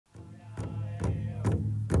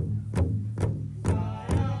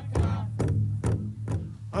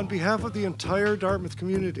On behalf of the entire Dartmouth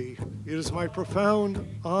community, it is my profound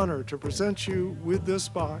honor to present you with this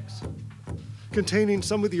box containing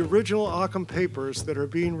some of the original Occom papers that are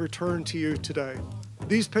being returned to you today.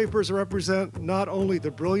 These papers represent not only the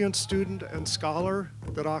brilliant student and scholar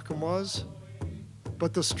that Occom was,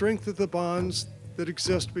 but the strength of the bonds that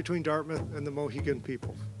exist between Dartmouth and the Mohegan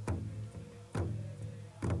people.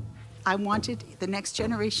 I wanted the next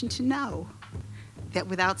generation to know that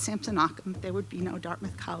without Samson Occom, there would be no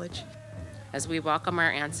Dartmouth College. As we welcome our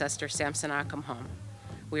ancestor Samson Occom home,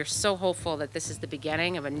 we are so hopeful that this is the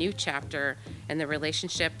beginning of a new chapter in the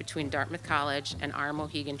relationship between Dartmouth College and our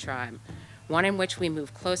Mohegan tribe, one in which we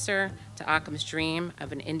move closer to Occom's dream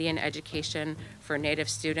of an Indian education for Native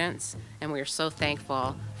students, and we are so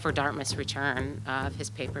thankful for Dartmouth's return of his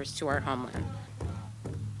papers to our homeland.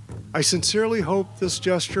 I sincerely hope this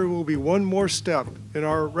gesture will be one more step in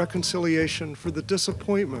our reconciliation for the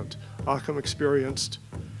disappointment Occom experienced,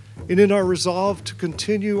 and in our resolve to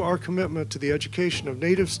continue our commitment to the education of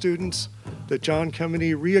Native students that John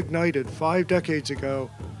Kemeny reignited 5 decades ago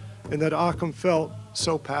and that Occom felt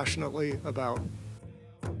so passionately about.